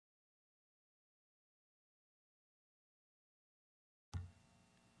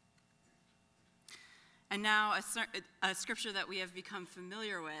And now a scripture that we have become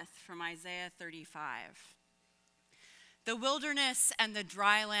familiar with from Isaiah 35. The wilderness and the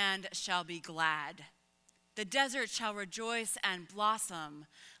dry land shall be glad. The desert shall rejoice and blossom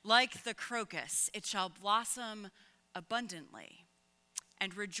like the crocus. It shall blossom abundantly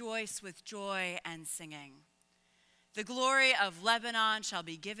and rejoice with joy and singing. The glory of Lebanon shall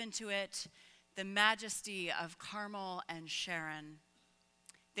be given to it, the majesty of Carmel and Sharon.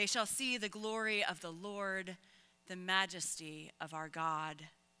 They shall see the glory of the Lord, the majesty of our God.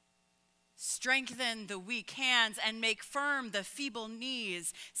 Strengthen the weak hands and make firm the feeble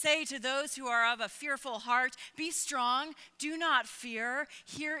knees. Say to those who are of a fearful heart, be strong, do not fear.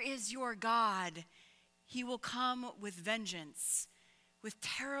 Here is your God. He will come with vengeance, with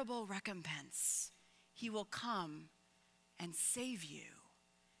terrible recompense. He will come and save you.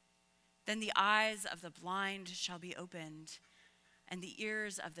 Then the eyes of the blind shall be opened, and the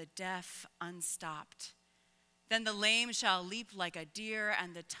ears of the deaf unstopped. Then the lame shall leap like a deer,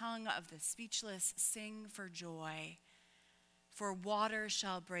 and the tongue of the speechless sing for joy. For water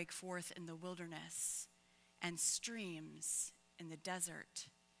shall break forth in the wilderness, and streams in the desert.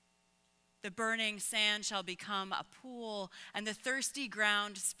 The burning sand shall become a pool, and the thirsty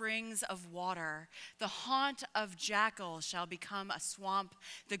ground springs of water. The haunt of jackals shall become a swamp.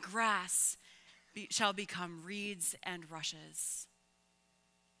 The grass shall become reeds and rushes.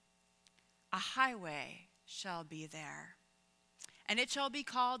 A highway shall be there, and it shall be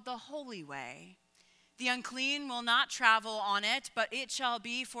called the Holy Way. The unclean will not travel on it, but it shall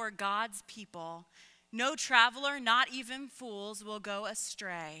be for God's people. No traveler, not even fools, will go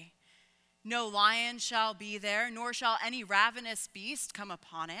astray. No lion shall be there, nor shall any ravenous beast come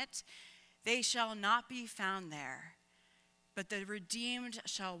upon it. They shall not be found there, but the redeemed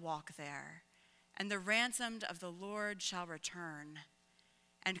shall walk there, and the ransomed of the Lord shall return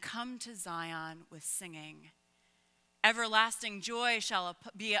and come to Zion with singing. Everlasting joy shall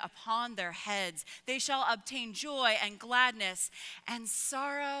be upon their heads. They shall obtain joy and gladness, and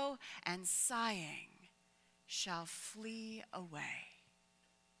sorrow and sighing shall flee away.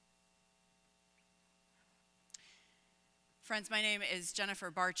 Friends, my name is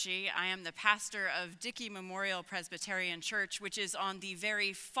Jennifer Barchi. I am the pastor of Dickey Memorial Presbyterian Church, which is on the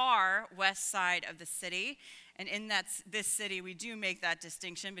very far west side of the city. And in this city, we do make that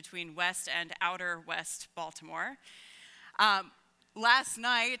distinction between West and Outer West Baltimore. Last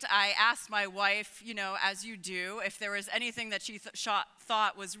night, I asked my wife, as you do, if there was anything that she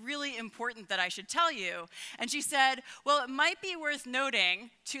thought was really important that I should tell you. And she said, well, it might be worth noting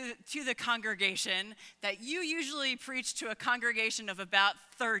to the congregation that you usually preach to a congregation of about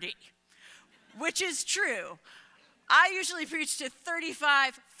 30, which is true. I usually preach to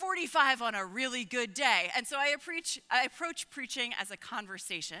 35, 45 on a really good day. And so I approach preaching as a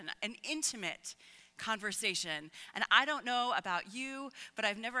conversation, an intimate conversation. And I don't know about you, but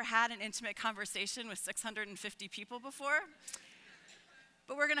I've never had an intimate conversation with 650 people before.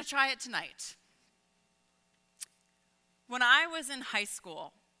 But we're going to try it tonight. When I was in high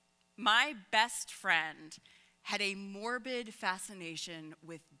school, my best friend had a morbid fascination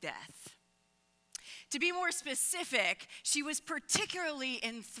with death. To be more specific, she was particularly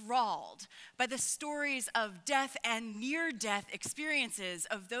enthralled by the stories of death and near-death experiences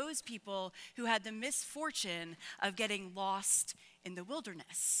of those people who had the misfortune of getting lost in the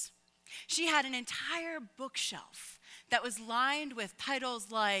wilderness. She had an entire bookshelf that was lined with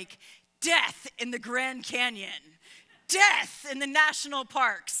titles like Death in the Grand Canyon, Death in the National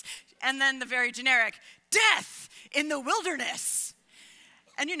Parks, and then the very generic, Death in the Wilderness.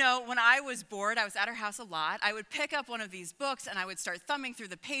 And when I was bored, I was at her house a lot, I would pick up one of these books and I would start thumbing through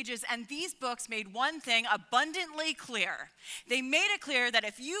the pages, and these books made one thing abundantly clear. They made it clear that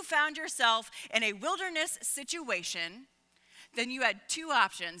if you found yourself in a wilderness situation, then you had two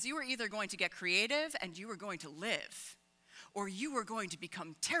options. You were either going to get creative and you were going to live, or you were going to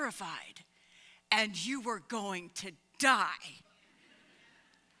become terrified and you were going to die.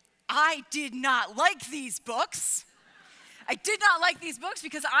 I did not like these books. I did not like these books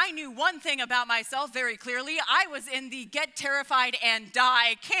because I knew one thing about myself very clearly. I was in the get terrified and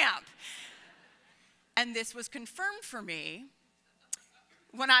die camp. And this was confirmed for me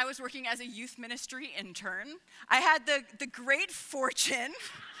when I was working as a youth ministry intern. I had the great fortune,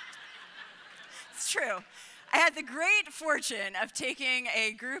 it's true, I had the great fortune of taking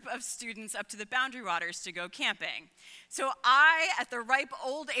a group of students up to the Boundary Waters to go camping. So I, at the ripe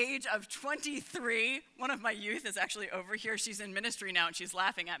old age of 23, one of my youth is actually over here. She's in ministry now, and she's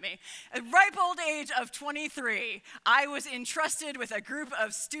laughing at me. At ripe old age of 23, I was entrusted with a group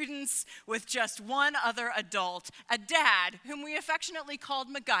of students with just one other adult, a dad, whom we affectionately called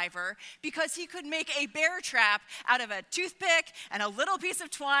MacGyver, because he could make a bear trap out of a toothpick and a little piece of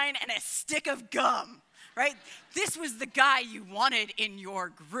twine and a stick of gum, right? This was the guy you wanted in your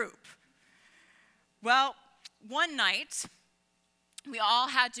group. Well, one night, we all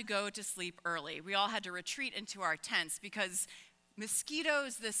had to go to sleep early. We all had to retreat into our tents because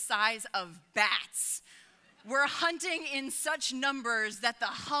mosquitoes the size of bats were hunting in such numbers that the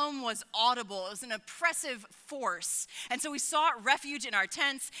hum was audible. It was an oppressive force. And so we sought refuge in our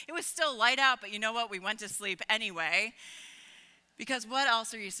tents. It was still light out, but you know what? We went to sleep anyway, because what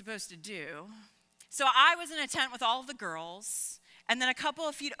else are you supposed to do? So I was in a tent with all of the girls. And then a couple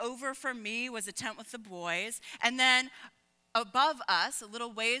of feet over from me was a tent with the boys. And then above us, a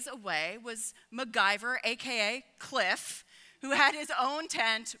little ways away, was MacGyver, a.k.a. Cliff, who had his own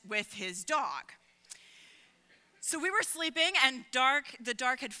tent with his dog. So we were sleeping, and the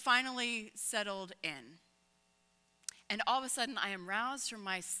dark had finally settled in. And all of a sudden, I am roused from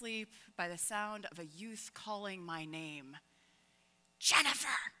my sleep by the sound of a youth calling my name. Jennifer!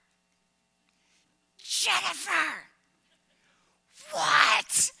 Jennifer!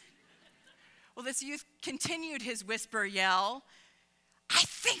 What? Well, this youth continued his whisper yell. I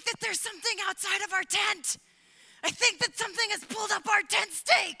think that there's something outside of our tent. I think that something has pulled up our tent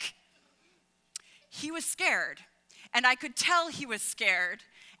stake. He was scared, and I could tell he was scared,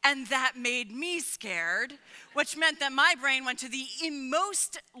 and that made me scared, which meant that my brain went to the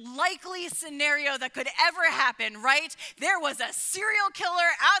most likely scenario that could ever happen, right? There was a serial killer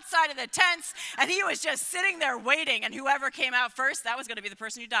outside of the tents, and he was just sitting there waiting, and whoever came out first, that was going to be the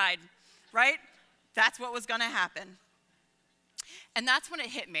person who died, right? That's what was going to happen. And that's when it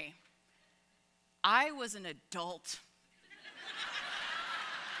hit me. I was an adult.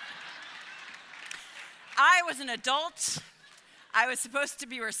 I was an adult. I was supposed to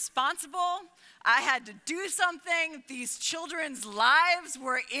be responsible. I had to do something. These children's lives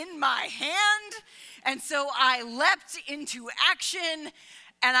were in my hand. And so I leapt into action,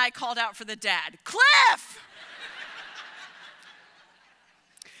 and I called out for the dad, Cliff!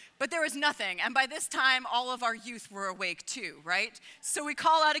 But there was nothing. And by this time, all of our youth were awake too, right? So we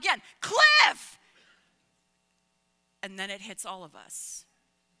call out again, Cliff! And then it hits all of us.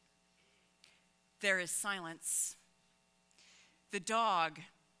 There is silence. The dog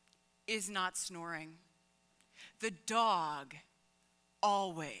is not snoring. The dog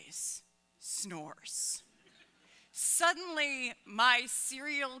always snores. Suddenly, my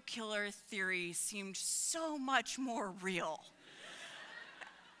serial killer theory seemed so much more real.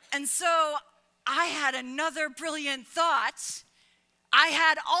 And so I had another brilliant thought. I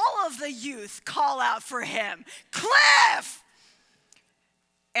had all of the youth call out for him, Cliff!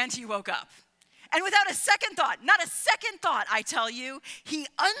 And he woke up. And without a second thought, not a second thought, I tell you, he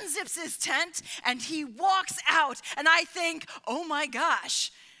unzips his tent and he walks out. And I think, oh my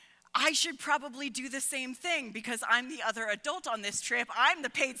gosh, I should probably do the same thing because I'm the other adult on this trip. I'm the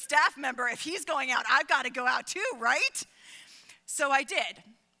paid staff member. If he's going out, I've got to go out too, right? So I did,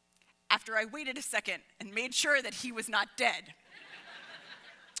 after I waited a second and made sure that he was not dead.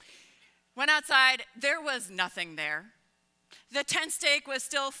 Went outside, there was nothing there. The tent stake was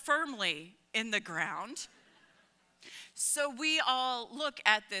still firmly in the ground. So we all look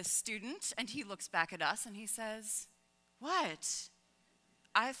at this student, and he looks back at us, and he says, what?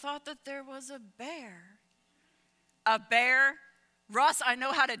 I thought that there was a bear. A bear? Russ, I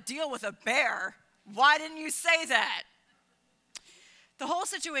know how to deal with a bear. Why didn't you say that? The whole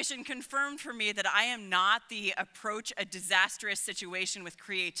situation confirmed for me that I am not the approach a disastrous situation with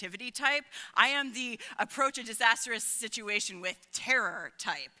creativity type. I am the approach a disastrous situation with terror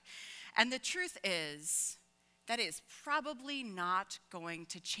type. And the truth is, that is probably not going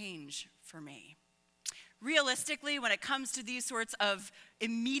to change for me. Realistically, when it comes to these sorts of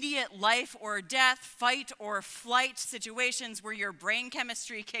immediate life or death, fight or flight situations where your brain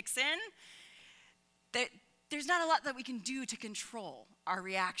chemistry kicks in, there's not a lot that we can do to control our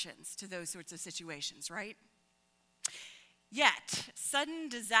reactions to those sorts of situations, right? Yet, sudden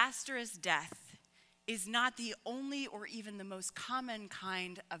disastrous death is not the only or even the most common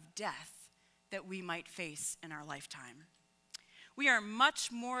kind of death that we might face in our lifetime. We are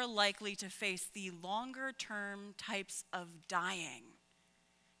much more likely to face the longer-term types of dying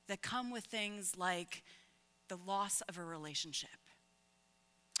that come with things like the loss of a relationship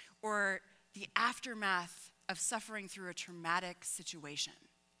or the aftermath of suffering through a traumatic situation,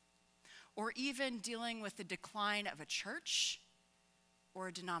 or even dealing with the decline of a church or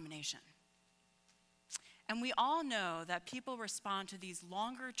a denomination. And we all know that people respond to these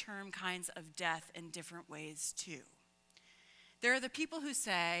longer-term kinds of death in different ways too. There are the people who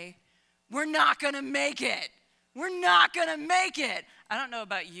say, we're not going to make it. We're not going to make it. I don't know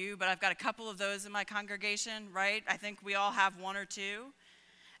about you, but I've got a couple of those in my congregation, right? I think we all have one or two.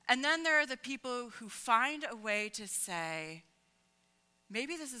 And then there are the people who find a way to say,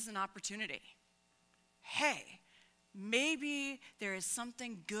 maybe this is an opportunity. Hey, maybe there is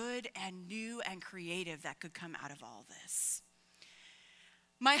something good and new and creative that could come out of all this.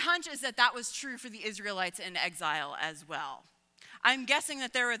 My hunch is that that was true for the Israelites in exile as well. I'm guessing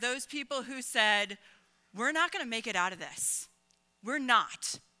that there were those people who said, we're not going to make it out of this. We're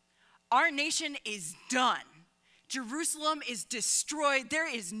not. Our nation is done. Jerusalem is destroyed.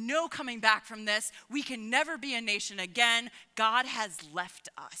 There is no coming back from this. We can never be a nation again. God has left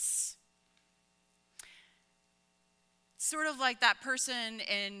us. Sort of like that person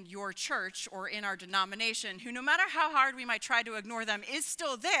in your church or in our denomination who, no matter how hard we might try to ignore them, is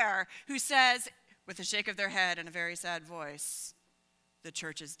still there, who says, with a shake of their head and a very sad voice, the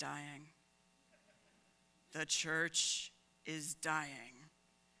church is dying. The church is dying.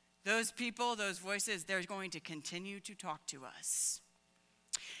 Those people, those voices, they're going to continue to talk to us.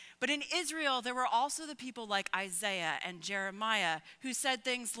 But in Israel, there were also the people like Isaiah and Jeremiah who said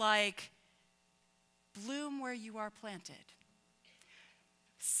things like, bloom where you are planted.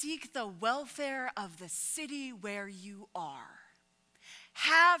 Seek the welfare of the city where you are.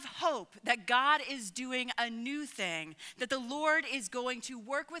 Have hope that God is doing a new thing, that the Lord is going to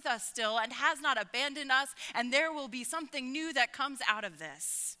work with us still and has not abandoned us, and there will be something new that comes out of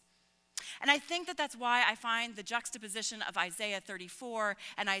this. And I think that that's why I find the juxtaposition of Isaiah 34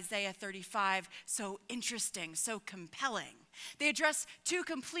 and Isaiah 35 so interesting, so compelling. They address two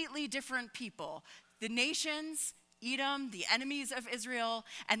completely different people, the nations, Edom, the enemies of Israel,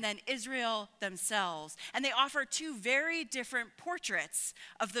 and then Israel themselves. And they offer two very different portraits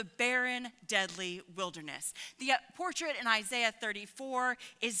of the barren, deadly wilderness. The portrait in Isaiah 34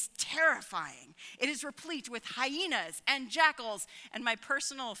 is terrifying. It is replete with hyenas and jackals, and my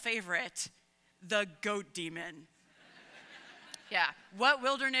personal favorite, the goat demon. Yeah, what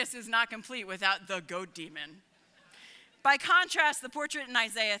wilderness is not complete without the goat demon? By contrast, the portrait in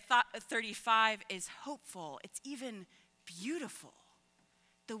Isaiah 35 is hopeful. It's even beautiful.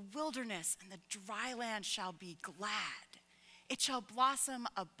 The wilderness and the dry land shall be glad. It shall blossom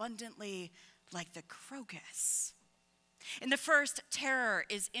abundantly like the crocus. In the first, terror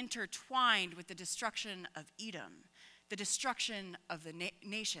is intertwined with the destruction of Edom, the destruction of the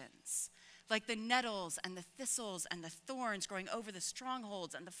nations, like the nettles and the thistles and the thorns growing over the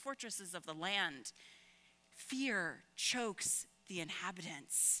strongholds and the fortresses of the land. Fear chokes the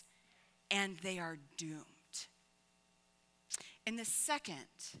inhabitants, and they are doomed. In the second,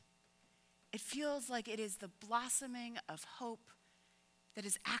 it feels like it is the blossoming of hope that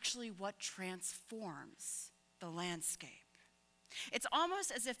is actually what transforms the landscape. It's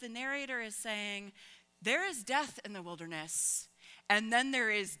almost as if the narrator is saying, there is death in the wilderness, and then there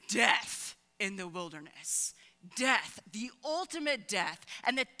is death in the wilderness. Death, the ultimate death,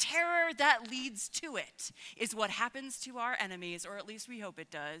 and the terror that leads to it is what happens to our enemies, or at least we hope it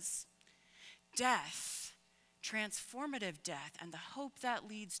does. Death, transformative death, and the hope that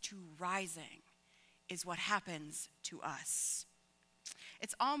leads to rising is what happens to us.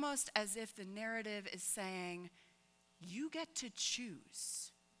 It's almost as if the narrative is saying, you get to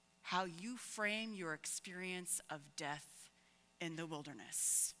choose how you frame your experience of death in the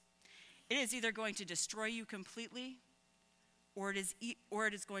wilderness. It is either going to destroy you completely, or it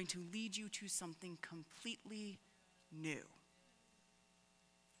is going to lead you to something completely new.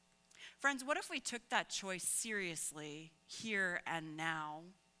 Friends, what if we took that choice seriously here and now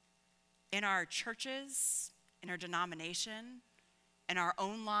in our churches, in our denomination, in our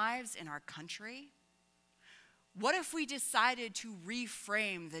own lives, in our country? What if we decided to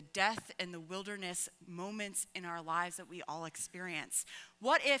reframe the death in the wilderness moments in our lives that we all experience?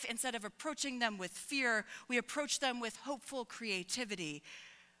 What if, instead of approaching them with fear, we approach them with hopeful creativity,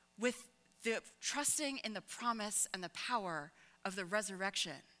 with the trusting in the promise and the power of the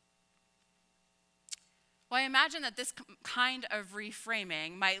resurrection? Well, I imagine that this kind of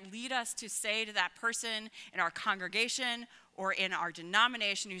reframing might lead us to say to that person in our congregation or in our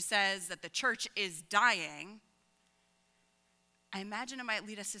denomination who says that the church is dying, I imagine it might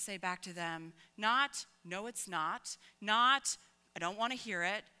lead us to say back to them, not, no it's not, not, I don't want to hear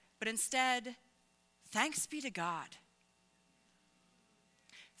it, but instead, thanks be to God.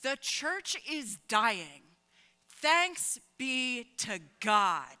 The church is dying, Thanks be to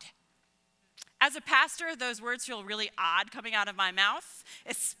God. As a pastor, those words feel really odd coming out of my mouth,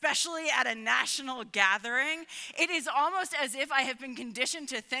 especially at a national gathering. It is almost as if I have been conditioned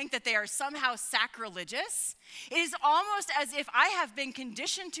to think that they are somehow sacrilegious. It is almost as if I have been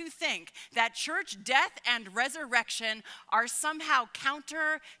conditioned to think that church death and resurrection are somehow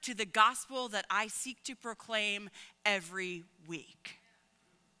counter to the gospel that I seek to proclaim every week.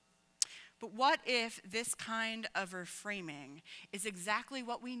 But what if this kind of reframing is exactly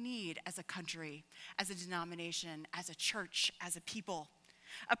what we need as a country, as a denomination, as a church, as a people?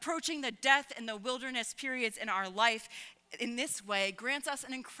 Approaching the death and the wilderness periods in our life in this way grants us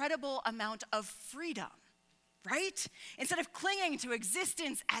an incredible amount of freedom, right? Instead of clinging to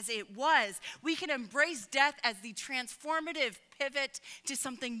existence as it was, we can embrace death as the transformative pivot to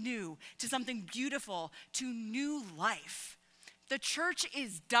something new, to something beautiful, to new life. The church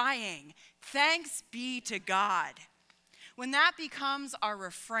is dying. Thanks be to God. When that becomes our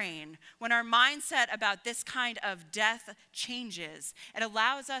refrain, when our mindset about this kind of death changes, it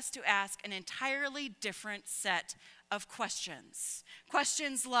allows us to ask an entirely different set of questions.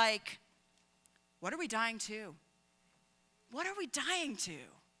 Questions like, what are we dying to? What are we dying to?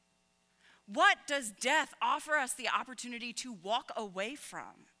 What does death offer us the opportunity to walk away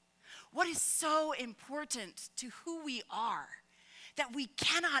from? What is so important to who we are that we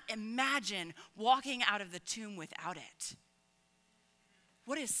cannot imagine walking out of the tomb without it?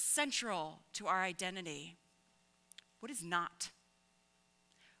 What is central to our identity? What is not?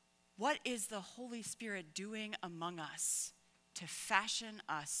 What is the Holy Spirit doing among us to fashion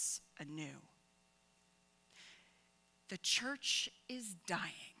us anew? The church is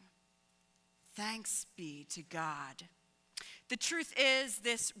dying. Thanks be to God. The truth is,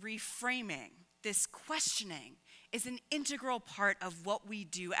 this reframing, this questioning, is an integral part of what we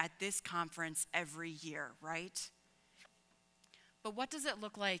do at this conference every year, right? But what does it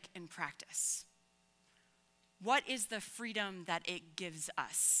look like in practice? What is the freedom that it gives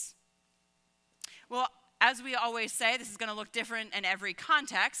us? Well, as we always say, this is going to look different in every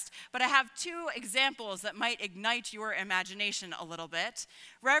context, but I have two examples that might ignite your imagination a little bit.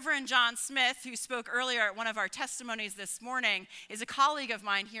 Reverend John Smith, who spoke earlier at one of our testimonies this morning, is a colleague of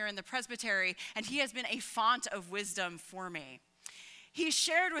mine here in the presbytery, and he has been a font of wisdom for me. He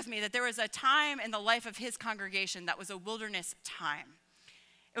shared with me that there was a time in the life of his congregation that was a wilderness time.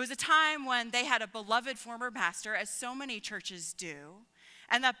 It was a time when they had a beloved former pastor, as so many churches do,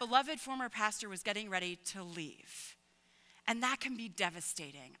 and that beloved former pastor was getting ready to leave. And that can be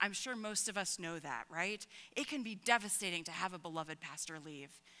devastating. I'm sure most of us know that, right? It can be devastating to have a beloved pastor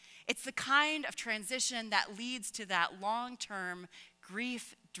leave. It's the kind of transition that leads to that long-term,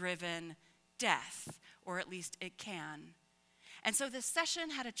 grief-driven death, or at least it can. And so the session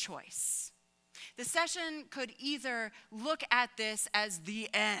had a choice. The session could either look at this as the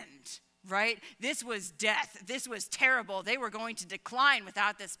end, right? This was death. This was terrible. They were going to decline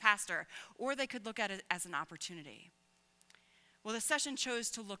without this pastor. Or they could look at it as an opportunity. Well, the session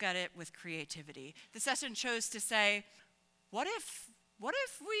chose to look at it with creativity. The session chose to say, what if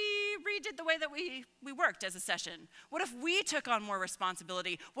we redid the way that we worked as a session? What if we took on more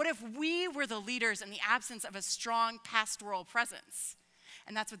responsibility? What if we were the leaders in the absence of a strong pastoral presence?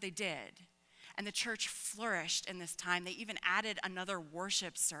 And that's what they did. And the church flourished in this time. They even added another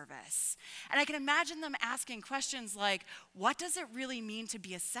worship service. And I can imagine them asking questions like, what does it really mean to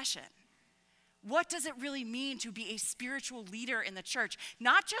be a session? What does it really mean to be a spiritual leader in the church?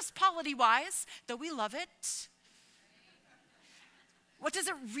 Not just polity-wise, though we love it. What does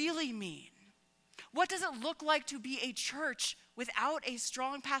it really mean? What does it look like to be a church without a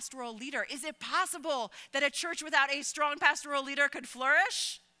strong pastoral leader? Is it possible that a church without a strong pastoral leader could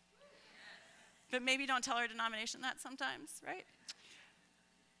flourish? But maybe don't tell our denomination that sometimes, right?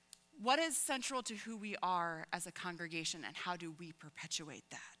 What is central to who we are as a congregation, and how do we perpetuate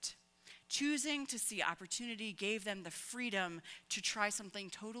that? Choosing to see opportunity gave them the freedom to try something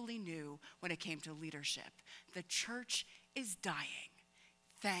totally new when it came to leadership. The church is dying.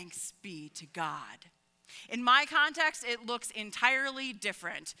 Thanks be to God. In my context, it looks entirely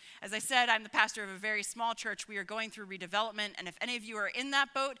different. As I said, I'm the pastor of a very small church. We are going through redevelopment, and if any of you are in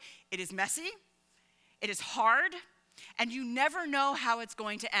that boat, it is messy. It is hard, and you never know how it's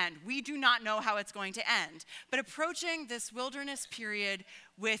going to end. We do not know how it's going to end. But approaching this wilderness period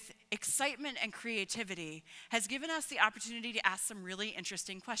with excitement and creativity has given us the opportunity to ask some really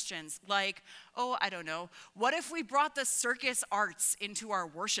interesting questions, like, I don't know, what if we brought the circus arts into our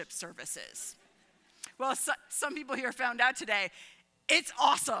worship services? Well, some people here found out today, it's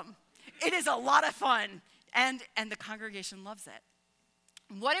awesome. It is a lot of fun, and the congregation loves it.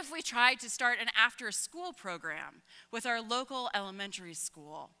 What if we tried to start an after-school program with our local elementary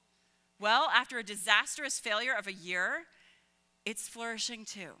school? Well, after a disastrous failure of a year, it's flourishing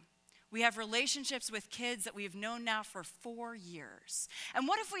too. We have relationships with kids that we've known now for 4 years. And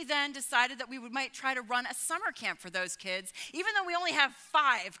what if we then decided that we might try to run a summer camp for those kids, even though we only have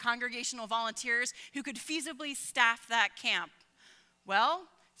 5 congregational volunteers who could feasibly staff that camp? Well,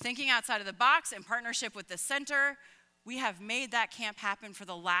 thinking outside of the box in partnership with the center, we have made that camp happen for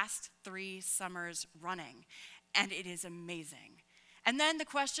the last 3 summers running, and it is amazing. And then the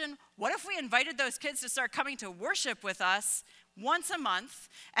question, what if we invited those kids to start coming to worship with us once a month,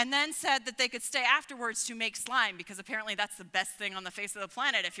 and then said that they could stay afterwards to make slime, because apparently that's the best thing on the face of the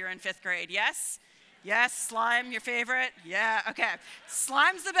planet if you're in 5th grade, yes? Yes, slime, your favorite? Yeah, okay.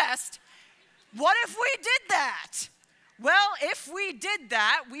 Slime's the best. What if we did that? Well, if we did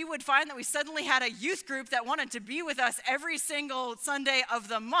that, we would find that we suddenly had a youth group that wanted to be with us every single Sunday of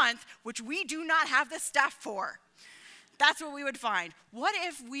the month, which we do not have the staff for. That's what we would find. What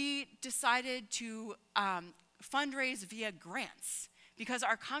if we decided to fundraise via grants? Because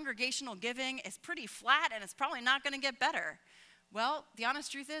our congregational giving is pretty flat and it's probably not going to get better. Well, the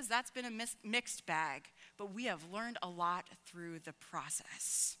honest truth is that's been a mixed bag, but we have learned a lot through the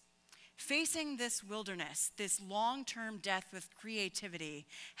process. Facing this wilderness, this long-term death with creativity,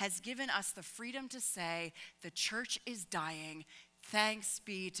 has given us the freedom to say, the church is dying. Thanks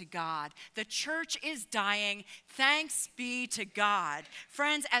be to God. The church is dying. Thanks be to God.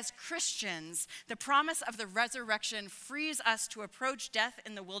 Friends, as Christians, the promise of the resurrection frees us to approach death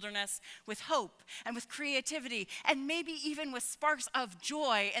in the wilderness with hope and with creativity, and maybe even with sparks of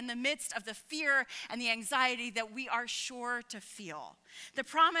joy in the midst of the fear and the anxiety that we are sure to feel. The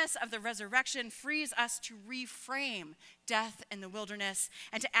promise of the resurrection frees us to reframe death in the wilderness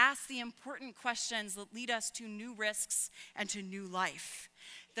and to ask the important questions that lead us to new risks and to new life.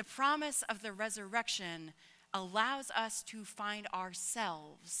 The promise of the resurrection allows us to find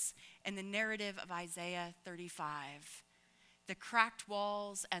ourselves in the narrative of Isaiah 35. The cracked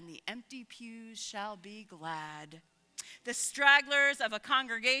walls and the empty pews shall be glad. The stragglers of a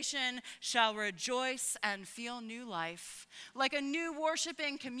congregation shall rejoice and feel new life. Like a new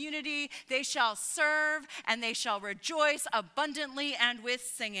worshiping community, they shall serve and they shall rejoice abundantly and with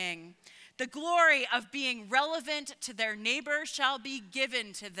singing. The glory of being relevant to their neighbor shall be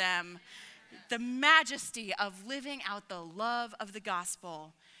given to them. The majesty of living out the love of the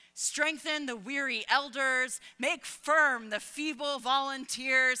gospel. Strengthen the weary elders, make firm the feeble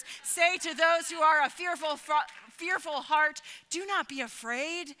volunteers. Say to those who are a fearful heart, do not be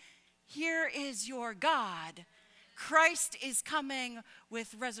afraid. Here is your God. Christ is coming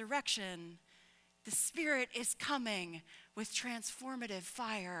with resurrection. The Spirit is coming with transformative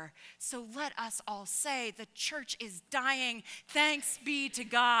fire. So let us all say, the church is dying. Thanks be to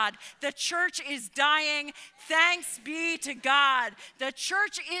God. The church is dying. Thanks be to God. The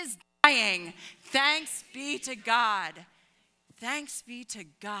church is dying. Thanks be to God. Thanks be to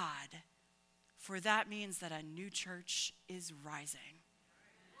God. For that means that a new church is rising.